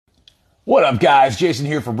What up, guys? Jaysun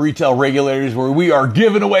here from Retail Regulators, where we are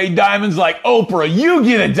giving away diamonds like Oprah. You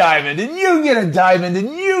get a diamond, and you get a diamond,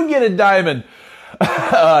 and you get a diamond.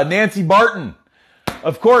 Nancy Barton.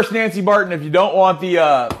 Of course, Nancy Barton, if you don't want the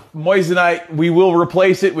moissanite, we will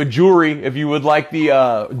replace it with jewelry. If you would like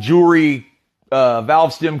the jewelry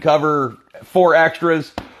valve stem cover, 4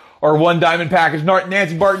 extras, or 1 diamond package.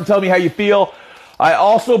 Nancy Barton, tell me how you feel. I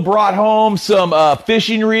also brought home some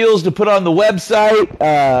fishing reels to put on the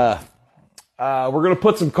website. We're going to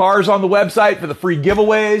put some cars on the website for the free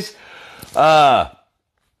giveaways.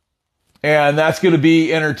 And that's going to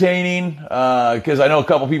be entertaining, because I know a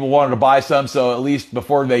couple people wanted to buy some. So at least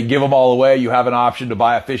before they give them all away, you have an option to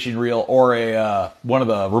buy a fishing reel or one of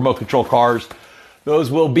the remote control cars.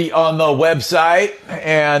 Those will be on the website.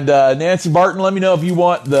 And, Nancy Barton, let me know if you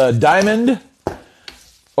want the diamond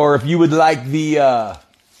or if you would like the, I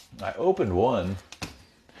opened one.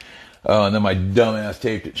 Oh, and then my dumbass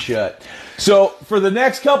taped it shut. So for the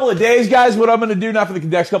next couple of days, guys, what I'm going to do, not for the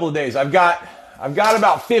next couple of days, I've got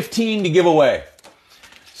about 15 to give away.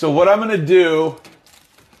 So what I'm going to do,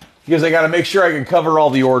 because I got to make sure I can cover all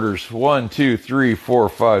the orders. 1, 2, 3, 4,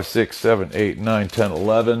 5, 6, 7, 8, 9, 10,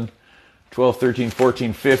 11, 12, 13,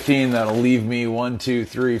 14, 15. That'll leave me 1, 2,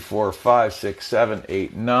 3, 4, 5, 6, 7,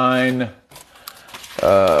 8, 9.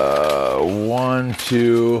 1,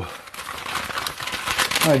 2.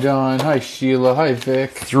 Hi, Don. Hi, Sheila. Hi,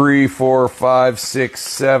 Vic. 3, 4, 5, 6,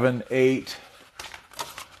 7, 8,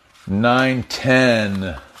 9,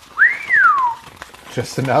 10.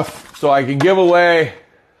 Just enough. So I can give away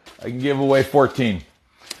 14.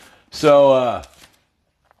 So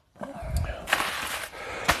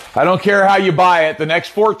I don't care how you buy it. The next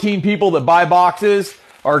 14 people that buy boxes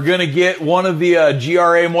are going to get one of the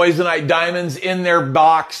GRA moissanite diamonds in their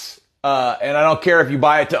box. And I don't care if you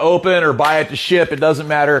buy it to open or buy it to ship. It doesn't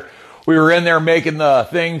matter. We were in there making the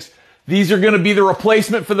things. These are going to be the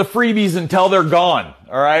replacement for the freebies until they're gone.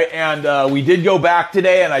 All right. And we did go back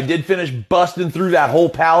today, and I did finish busting through that whole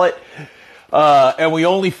pallet. And we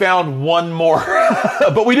only found one more.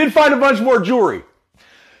 But we did find a bunch more jewelry.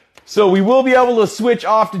 So we will be able to switch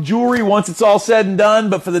off to jewelry once it's all said and done.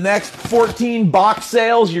 But for the next 14 box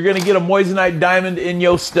sales, you're going to get a moissanite diamond in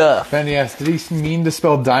your stuff. Ben, yes, did he mean to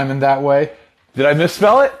spell diamond that way? Did I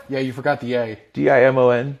misspell it? Yeah, you forgot the A.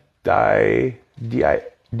 D-I-M-O-N.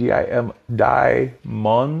 D-I-M.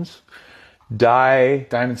 Diamonds.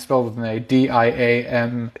 Diamond spelled with an A.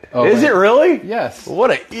 D-I-A-M-O-N. Is it really? Yes.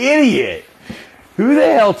 What an idiot. Who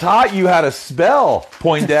the hell taught you how to spell,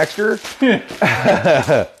 Poindexter?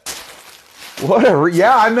 Whatever.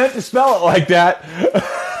 Yeah, I meant to spell it like that.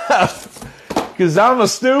 Because I'm a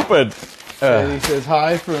stupid. He says,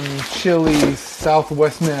 hi from chilly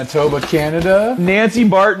southwest Manitoba, Canada. Nancy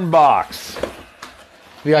Barton box.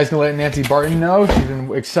 You guys can let Nancy Barton know. She's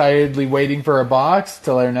been excitedly waiting for a box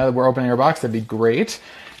to let her know that we're opening her box. That'd be great.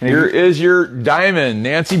 And here is your diamond,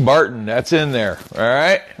 Nancy Barton. That's in there. All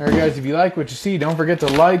right? All right, guys, if you like what you see, don't forget to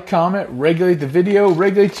like, comment, regulate the video,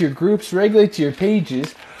 regulate to your groups, regulate to your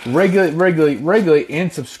pages, regulate,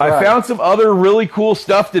 and subscribe. I found some other really cool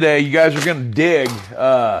stuff today you guys are going to dig.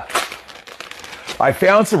 I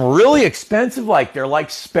found some really expensive, they're like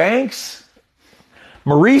Spanx.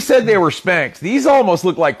 Marie said they were Spanx. These almost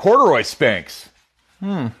look like corduroy Spanx.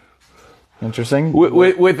 Interesting.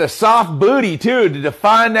 With a soft booty, too, to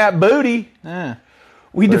define that booty. Yeah.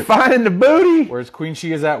 We defining the booty. Whereas Queen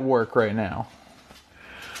She is at work right now.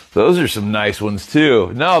 Those are some nice ones,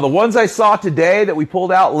 too. No, the ones I saw today that we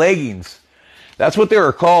pulled out, leggings. That's what they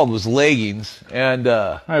were called, was leggings. And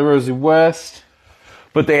hi, Rosie West.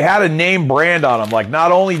 But they had a name brand on them. Like,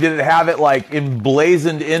 not only did it have it,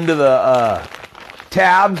 emblazoned into the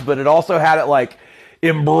tabs, but it also had it,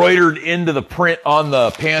 embroidered into the print on the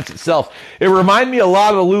pants itself. It reminded me a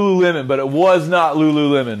lot of the Lululemon, but it was not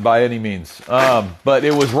Lululemon by any means. But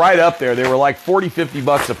it was right up there. They were like 40, 50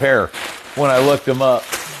 bucks a pair when I looked them up.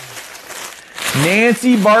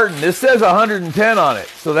 Nancy Barton. This says 110 on it,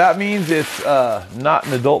 so that means it's not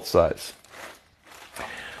an adult size.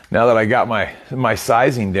 Now that I got my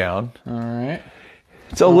sizing down. All right.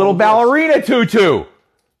 It's a little ballerina tutu.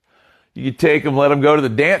 You could take them, let them go to the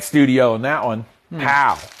dance studio in that one.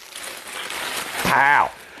 Pow.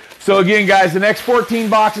 Pow. So again, guys, the next 14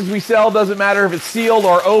 boxes we sell, doesn't matter if it's sealed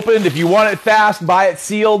or opened. If you want it fast, buy it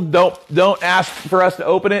sealed. Don't ask for us to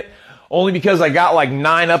open it. Only because I got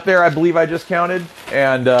 9 up there, I believe I just counted.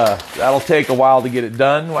 And that'll take a while to get it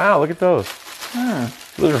done. Wow, look at those.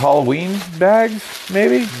 Those are Halloween bags,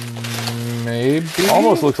 maybe? Maybe.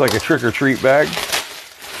 Almost looks like a trick-or-treat bag.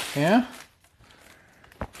 Yeah?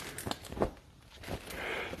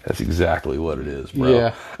 That's exactly what it is, bro.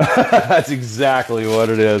 Yeah. That's exactly what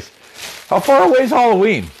it is. How far away is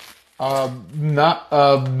Halloween? Not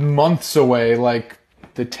months away, like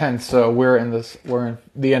the 10th. So we're in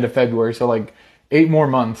the end of February. So like 8 more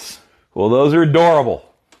months. Well, those are adorable.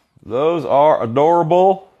 Those are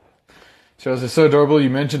adorable. So it's so adorable. You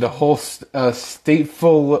mentioned a whole state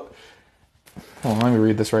full. Hold on, let me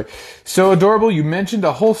read this right. So adorable. You mentioned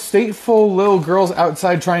a whole state full little girls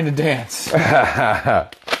outside trying to dance.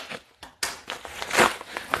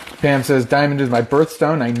 Pam says, "Diamond is my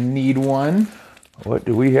birthstone. I need one." What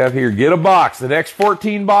do we have here? Get a box. The next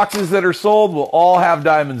 14 boxes that are sold will all have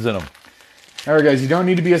diamonds in them. All right, guys, you don't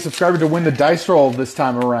need to be a subscriber to win the dice roll this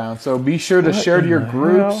time around. So be sure to share to your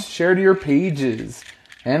groups, share to your pages,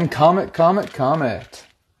 and comment.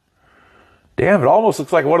 Damn, it almost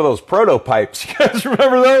looks like one of those prototypes. You guys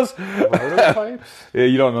remember those? Prototypes? Yeah,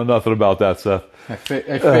 you don't know nothing about that stuff. I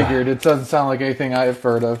figured. It doesn't sound like anything I've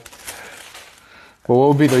heard of. Well, what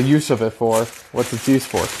would be the use of it for? What's its use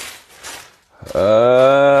for?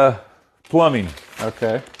 Plumbing.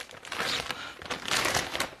 Okay.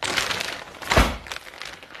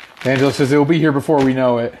 Angela says it will be here before we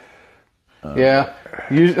know it. Yeah,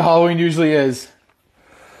 Halloween usually is.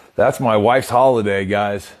 That's my wife's holiday,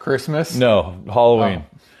 guys. Christmas? No, Halloween.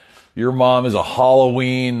 Oh. Your mom is a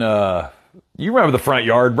Halloween... you remember the front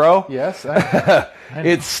yard, bro? Yes.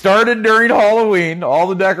 It started during Halloween, all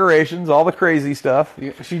the decorations, all the crazy stuff.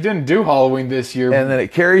 She didn't do Halloween this year. And then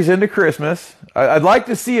it carries into Christmas. I'd like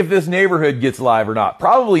to see if this neighborhood gets live or not.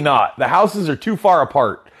 Probably not. The houses are too far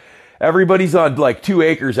apart. Everybody's on like 2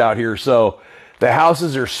 acres out here, so the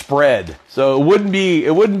houses are spread. So it wouldn't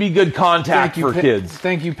be good contact for kids.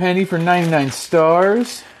 Thank you, Penny, for 99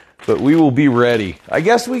 stars. But we will be ready. I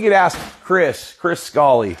guess we could ask Chris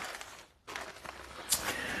Scully.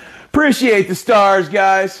 Appreciate the stars,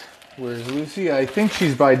 guys. Where's Lucy? I think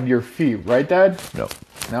she's by your feet, right, Dad? No.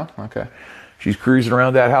 No? Okay. She's cruising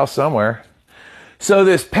around that house somewhere. So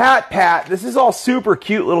this Pat, this is all super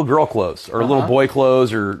cute little girl clothes, or little boy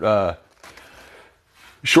clothes, or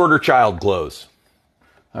shorter child clothes.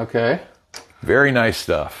 Okay. Very nice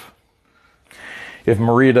stuff. If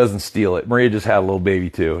Maria doesn't steal it. Maria just had a little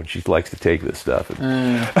baby too, and she likes to take this stuff.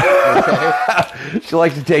 Okay. She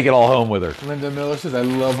likes to take it all home with her. Linda Miller says, I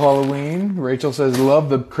love Halloween. Rachel says, love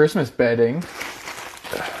the Christmas bedding.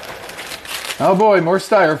 Oh boy, more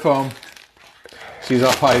styrofoam. She's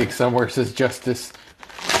off hiding somewhere, says Justice.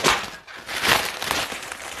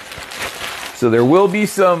 So there will be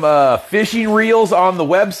some fishing reels on the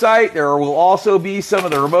website. There will also be some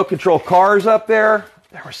of the remote control cars up there.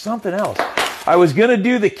 There was something else. I was going to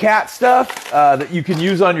do the cat stuff that you can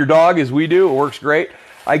use on your dog as we do. It works great.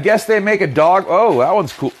 I guess they make a dog. Oh, that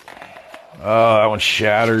one's cool. Oh, that one's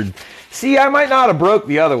shattered. See, I might not have broke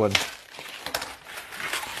the other one.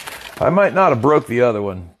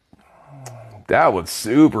 That one's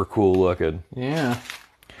super cool looking. Yeah.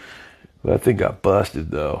 That thing got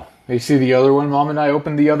busted, though. You see the other one Mom and I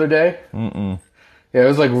opened the other day? Mm-mm. Yeah, it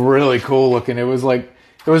was like really cool looking. It was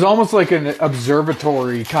almost like an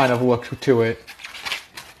observatory kind of look to it.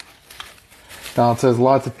 Donald says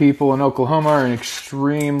lots of people in Oklahoma are in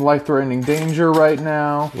extreme life-threatening danger right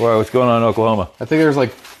now. Wow, what's going on in Oklahoma? I think there's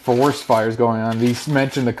like forest fires going on. These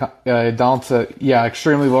mentioned Donald said, yeah,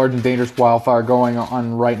 extremely large and dangerous wildfire going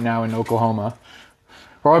on right now in Oklahoma.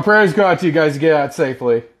 Well, our prayers go out to you guys to get out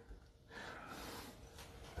safely.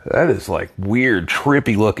 That is like weird,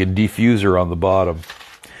 trippy looking diffuser on the bottom.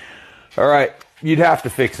 All right. You'd have to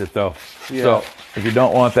fix it, though. Yeah. So, if you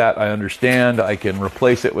don't want that, I understand. I can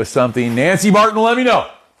replace it with something. Nancy Barton, let me know.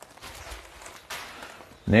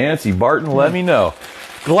 Nancy Barton, let me know.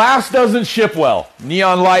 Glass doesn't ship well.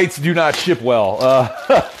 Neon lights do not ship well.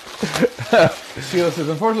 Sheila says,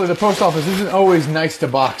 unfortunately, the post office isn't always nice to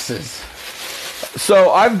boxes. So,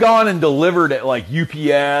 I've gone and delivered at, like,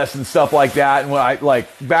 UPS and stuff like that. And when I, like,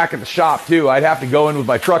 back at the shop, too, I'd have to go in with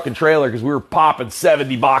my truck and trailer because we were popping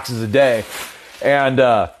 70 boxes a day. And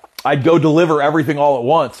I'd go deliver everything all at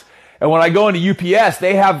once. And when I go into UPS,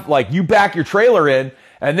 they have, like, you back your trailer in,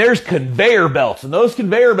 and there's conveyor belts. And those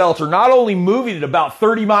conveyor belts are not only moving at about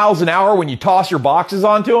 30 miles an hour when you toss your boxes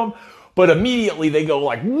onto them, but immediately they go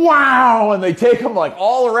like, wow, and they take them, like,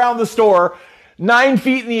 all around the store, 9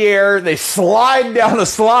 feet in the air. They slide down a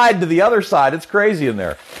slide to the other side. It's crazy in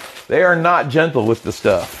there. They are not gentle with the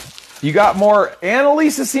stuff. You got more.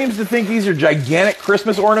 Annalisa seems to think these are gigantic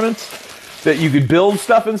Christmas ornaments that you could build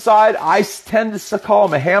stuff inside. I tend to call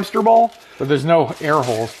them a hamster ball. But there's no air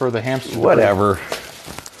holes for the hamster ball. Whatever.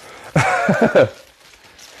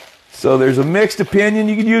 So there's a mixed opinion.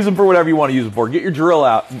 You can use them for whatever you want to use them for. Get your drill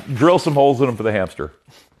out. Drill some holes in them for the hamster.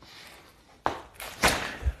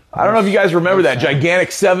 I don't know if you guys remember that gigantic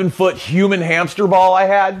 7-foot human hamster ball I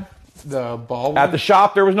had. the ball one? At the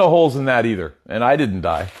shop, there was no holes in that either. And I didn't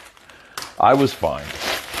die. I was fine.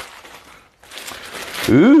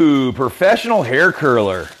 Ooh, professional hair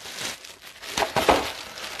curler.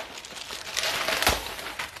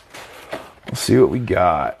 Let's see what we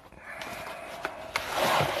got.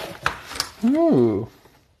 Ooh.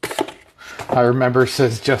 I remember,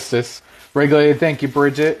 says Justice. Regulated, thank you,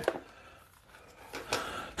 Bridget.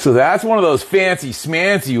 So that's one of those fancy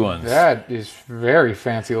smancy ones. That is very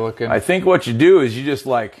fancy looking. I think what you do is you just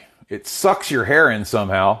like, it sucks your hair in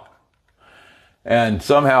somehow. And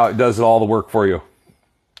somehow it does all the work for you.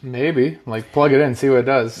 Maybe. Like, plug it in, see what it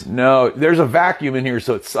does. No, there's a vacuum in here,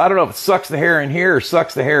 so it's, I don't know if it sucks the hair in here or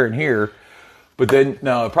sucks the hair in here. But then,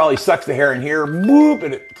 no, it probably sucks the hair in here, whoop,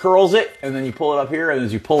 and it curls it, and then you pull it up here, and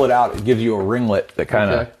as you pull it out, it gives you a ringlet that kind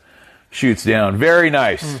of shoots down. Very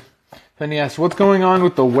nice. Then he asked, what's going on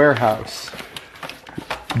with the warehouse?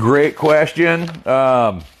 Great question.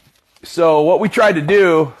 So what we tried to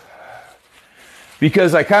do,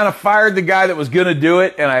 because I kind of fired the guy that was going to do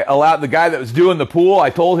it, and I allowed the guy that was doing the pool, I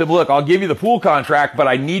told him, look, I'll give you the pool contract, but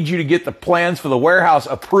I need you to get the plans for the warehouse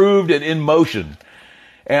approved and in motion.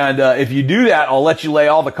 And if you do that, I'll let you lay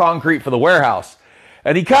all the concrete for the warehouse.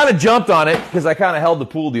 And he kind of jumped on it because I kind of held the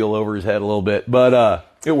pool deal over his head a little bit, but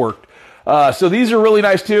it worked. So these are really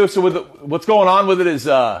nice too. So what's going on with it is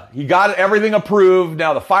he got everything approved.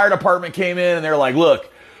 Now the fire department came in and they're like, look,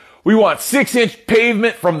 we want 6-inch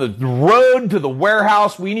pavement from the road to the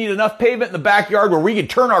warehouse. We need enough pavement in the backyard where we can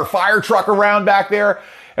turn our fire truck around back there.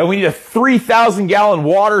 And we need a 3,000-gallon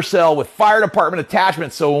water cell with fire department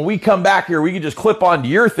attachments. So when we come back here, we can just clip onto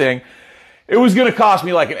your thing. It was going to cost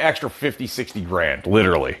me like an extra 50, 60 grand,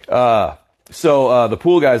 literally. So the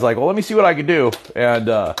pool guy's like, well, let me see what I can do.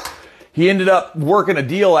 And he ended up working a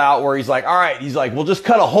deal out where he's like, all right, he's like, we'll just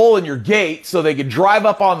cut a hole in your gate so they can drive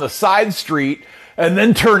up on the side street and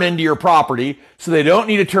then turn into your property. So they don't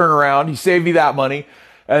need to turn around. He saved me that money.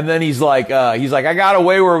 And then he's like, I got a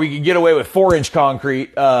way where we could get away with 4-inch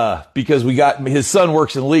concrete, because his son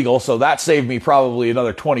works in legal. So that saved me probably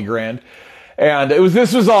another 20 grand. And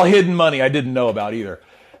this was all hidden money I didn't know about either.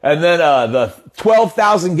 And then, the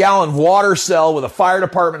 12,000-gallon water cell with a fire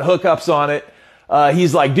department hookups on it.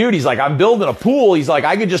 He's like, dude, I'm building a pool. He's like,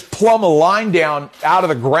 I could just plumb a line down out of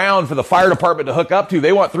the ground for the fire department to hook up to.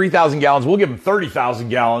 They want 3,000 gallons. We'll give them 30,000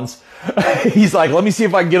 gallons. He's like, let me see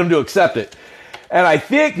if I can get them to accept it. And I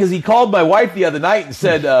think, because he called my wife the other night and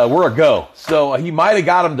said, we're a go. So he might have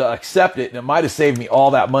got him to accept it, and it might have saved me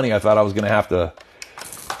all that money I thought I was going to have to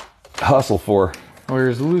hustle for.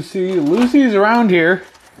 Where's Lucy? Lucy's around here.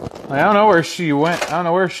 I don't know where she went. I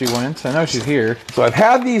know she's here. So I've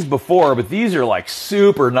had these before, but these are like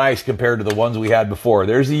super nice compared to the ones we had before.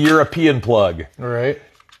 There's the European plug. All right.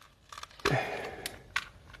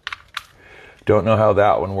 Don't know how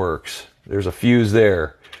that one works. There's a fuse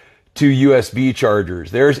there. 2 USB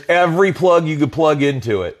chargers. There's every plug you could plug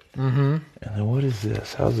into it. Mm-hmm. And then what is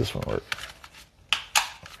this? How does this one work?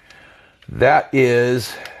 That's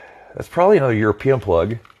probably another European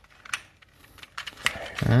plug.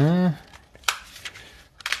 And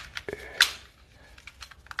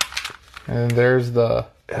there's the...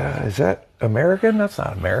 is that American? That's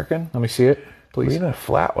not American. Let me see it, please. Even a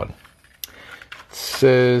flat one. It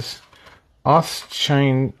says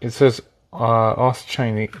China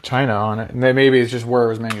on it, and then maybe it's just where it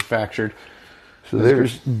was manufactured. So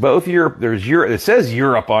there's both Europe. There's Europe. It says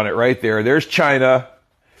Europe on it right there. There's China.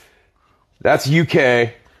 That's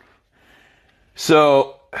UK.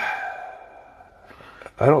 So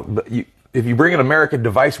if you bring an American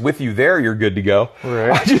device with you there, you're good to go.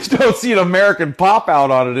 Right. I just don't see an American pop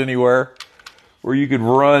out on it anywhere where you could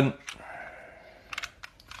run.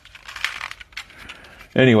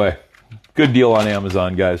 Anyway, good deal on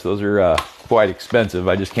Amazon, guys. Those are quite expensive.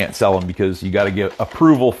 I just can't sell them because you got to get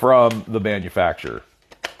approval from the manufacturer.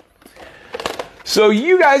 So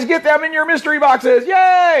you guys get them in your mystery boxes.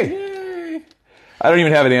 Yay! Yay! I don't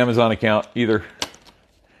even have an Amazon account either.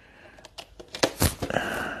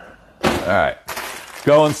 All right.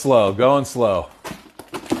 Going slow, going slow.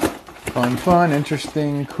 Fun,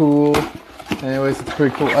 interesting, cool. Anyways, it's a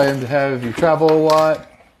pretty cool item to have if you travel a lot.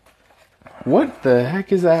 What the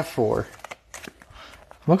heck is that for?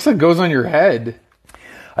 Looks like it goes on your head.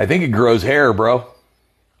 I think it grows hair, bro.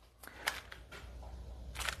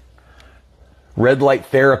 Red light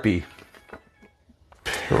therapy.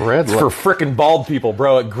 It's for frickin' bald people,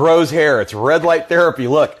 bro. It grows hair. It's red light therapy.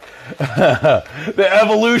 Look. The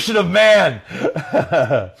evolution of man.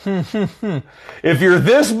 If you're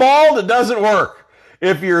this bald, it doesn't work.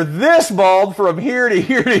 If you're this bald from here to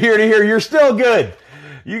here to here to here, you're still good.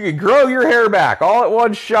 You can grow your hair back all at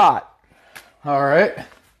one shot. All right.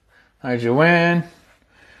 Hi, Joanne.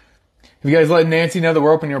 If you guys let Nancy know that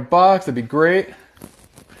we're opening your box, that'd be great.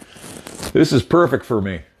 This is perfect for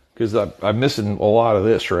me because I'm missing a lot of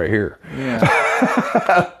this right here.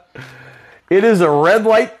 Yeah. It is a red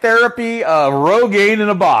light therapy Rogaine in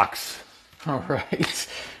a box. All right.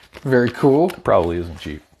 Very cool. Probably isn't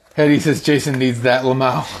cheap. Eddie says Jaysun needs that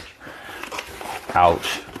Lamau.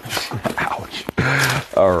 Ouch. Ouch.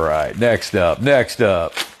 All right. Next up.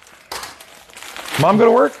 Mom go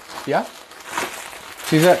to work? Yeah.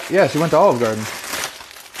 She went to Olive Garden.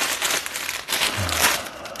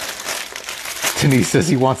 Denise says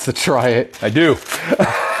he wants to try it. I do.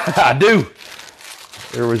 I do.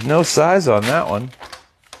 There was no size on that one.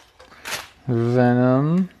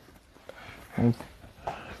 Venom.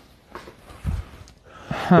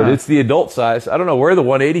 But it's the adult size. I don't know where the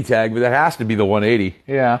 180 tag, but that has to be the 180.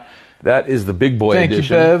 Yeah. That is the big boy Thank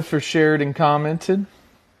edition. you, Bev, for shared and commented.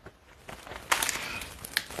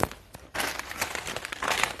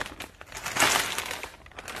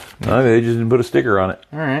 No, they just didn't put a sticker on it.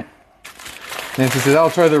 All right. Nancy says,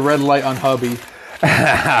 I'll try the red light on hubby.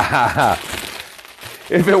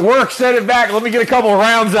 If it works, send it back. Let me get a couple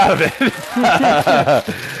rounds out of it.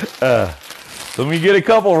 Let me get a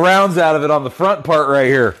couple rounds out of it on the front part right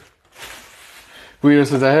here. Guido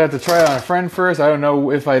says, I had to try it on a friend first. I don't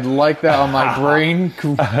know if I'd like that on my brain.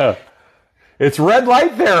 It's red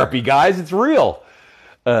light therapy, guys. It's real.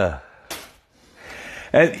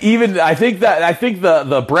 And even I think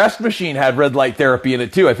the breast machine had red light therapy in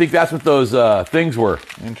it too. I think that's what those things were.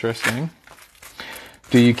 Interesting.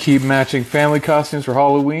 Do you keep matching family costumes for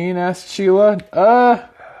Halloween? Asked Sheila. I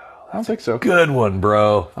don't think so. Good one,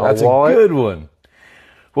 bro. That's a wallet? good one.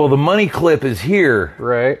 Well, the money clip is here.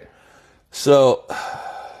 Right. So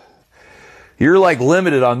you're like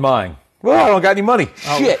limited on mine. Well, I don't got any money.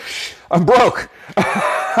 Oh. Shit. I'm broke. All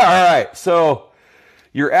right. So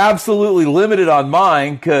you're absolutely limited on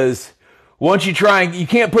mine because once you try and you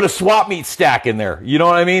can't put a swap meet stack in there. You know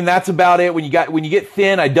what I mean? That's about it. When you get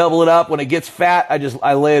thin, I double it up. When it gets fat,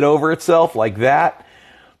 I lay it over itself like that.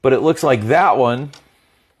 But it looks like that one.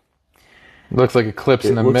 Looks like it clips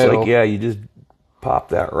in the Looks middle. like, yeah, you just pop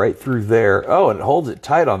that right through there. Oh, and it holds it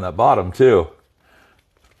tight on that bottom too.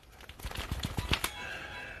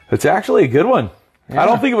 It's actually a good one. Yeah. I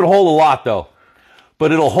don't think it would hold a lot though,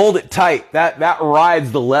 but it'll hold it tight. That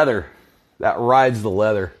rides the leather. That rides the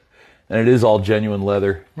leather, and it is all genuine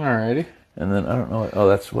leather. Alrighty. And then I don't know. Oh,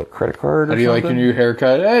 that's what, credit card? Or How do you something? like your new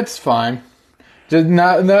haircut? It's fine. Just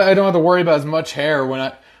not. I don't have to worry about as much hair when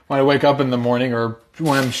I wake up in the morning or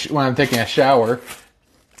when I'm taking a shower.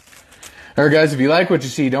 All right, guys. If you like what you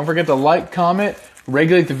see, don't forget to like, comment,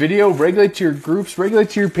 regulate the video, regulate to your groups, regulate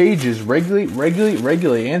to your pages, regulate,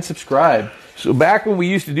 and subscribe. So back when we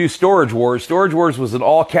used to do Storage Wars was an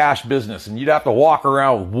all-cash business, and you'd have to walk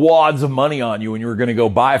around with wads of money on you when you were going to go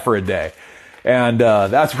buy for a day. And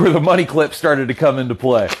that's where the money clips started to come into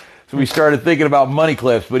play. So we started thinking about money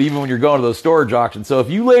clips, but even when you're going to those storage auctions. So if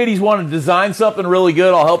you ladies want to design something really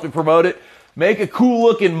good, I'll help you promote it. Make a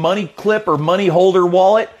cool-looking money clip or money holder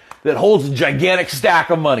wallet that holds a gigantic stack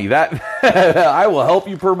of money. That I will help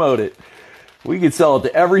you promote it. We could sell it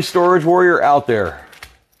to every storage warrior out there.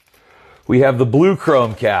 We have the blue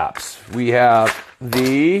chrome caps. We have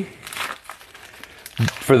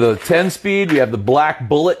for the 10-speed, we have the black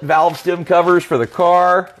bullet valve stem covers for the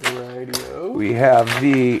car. Radio. We have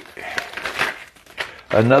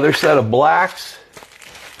another set of blacks.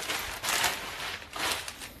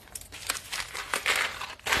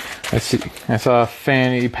 Let's see. I saw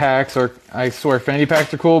fanny packs I swear fanny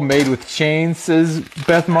packs are cool, made with chains, says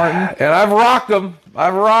Beth Martin. And I've rocked them.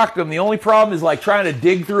 The only problem is like trying to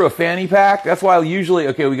dig through a fanny pack. That's why we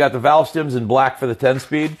got the valve stems in black for the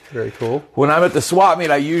 10-speed. Very cool. When I'm at the swap meet,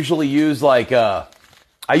 I usually use I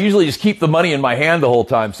usually just keep the money in my hand the whole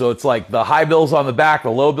time. So it's like the high bills on the back,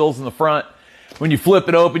 the low bills in the front. When you flip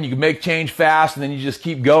it open, you can make change fast, and then you just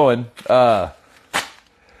keep going.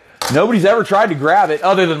 Nobody's ever tried to grab it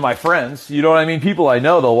other than my friends. You know what I mean? People I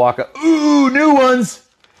know, they'll walk up, ooh, new ones.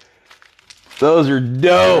 Those are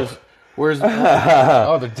dope. Where's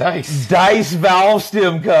the dice? Dice valve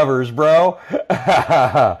stem covers, bro.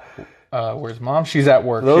 Where's Mom? She's at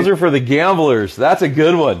work. Those are for the gamblers. That's a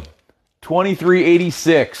good one.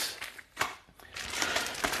 $23.86.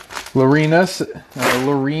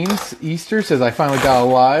 Lorene's Easter says, I finally got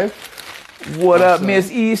alive. What up, Miss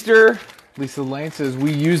Easter? Lisa Lane says,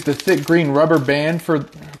 we used the thick green rubber band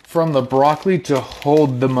from the broccoli to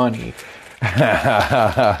hold the money.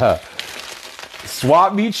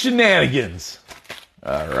 Swap meet shenanigans.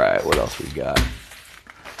 All right, what else we got?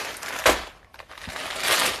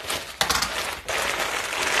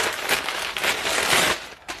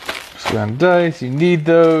 Round dice, you need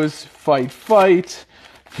those. Fight, fight.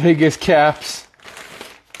 Biggest caps.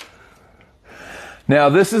 Now,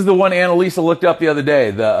 this is the one Annalisa looked up the other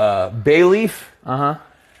day. The bay leaf. Uh-huh.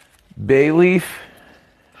 Bay leaf.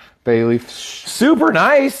 Bay leaf. Super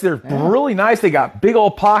nice. They're really nice. They got big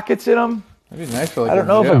old pockets in them. That'd be nice for like I don't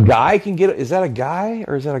know if a guy can get it. Is that a guy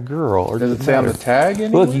or is that a girl? Or does it say on the tag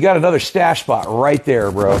anywhere? Look, you got another stash spot right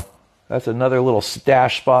there, bro. That's another little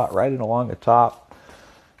stash spot right in along the top.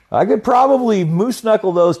 I could probably moose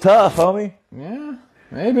knuckle those tough, homie. Yeah,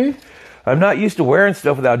 maybe. I'm not used to wearing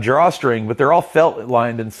stuff without drawstring, but they're all felt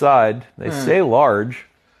lined inside. They say large.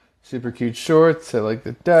 Super cute shorts. I like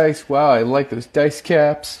the dice. Wow, I like those dice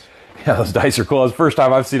caps. Yeah, those dice are cool. It's the first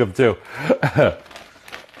time I've seen them too.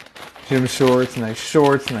 Gym shorts, nice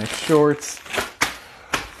shorts, nice shorts.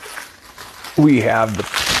 We have the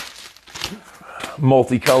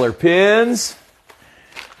multicolor pins.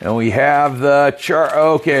 And we have the chart.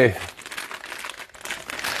 Okay.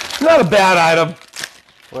 Not a bad item.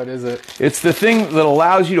 What is it? It's the thing that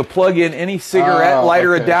allows you to plug in any cigarette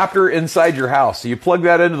lighter adapter inside your house. So you plug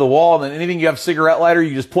that into the wall, and then anything you have cigarette lighter,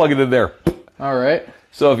 you just plug it in there. All right.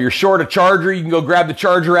 So if you're short a charger, you can go grab the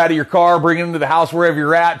charger out of your car, bring it into the house wherever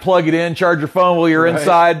you're at, plug it in, charge your phone while you're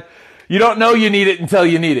inside. You don't know you need it until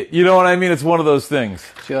you need it. You know what I mean? It's one of those things.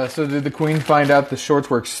 Yeah, so did the queen find out the shorts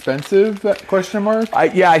were expensive? Question mark?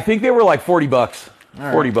 Yeah, I think they were like $40.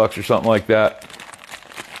 $40 or something like that.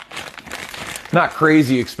 Not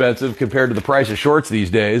crazy expensive compared to the price of shorts these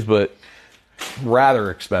days, but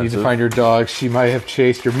rather expensive. You need to find your dog. She might have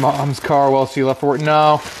chased your mom's car while she left for work.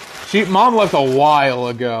 No. Mom left a while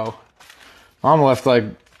ago. Mom left like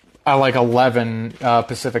at like 11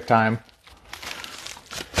 Pacific time.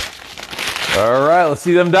 All right, let's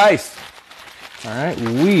see them dice. All right,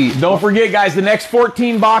 Don't forget, guys, the next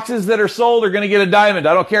 14 boxes that are sold are going to get a diamond.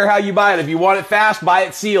 I don't care how you buy it. If you want it fast, buy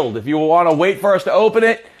it sealed. If you want to wait for us to open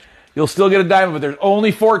it, you'll still get a diamond, but there's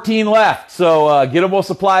only 14 left. So get them while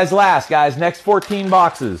supplies last, guys. Next 14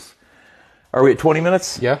 boxes. Are we at 20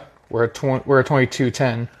 minutes? Yeah, we're at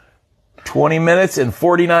 22:10. 20 minutes and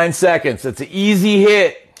 49 seconds. It's an easy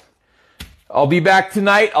hit. I'll be back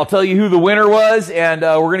tonight. I'll tell you who the winner was, and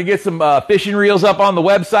we're going to get some fishing reels up on the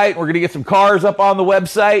website. We're going to get some cars up on the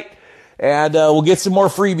website, and we'll get some more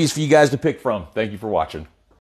freebies for you guys to pick from. Thank you for watching.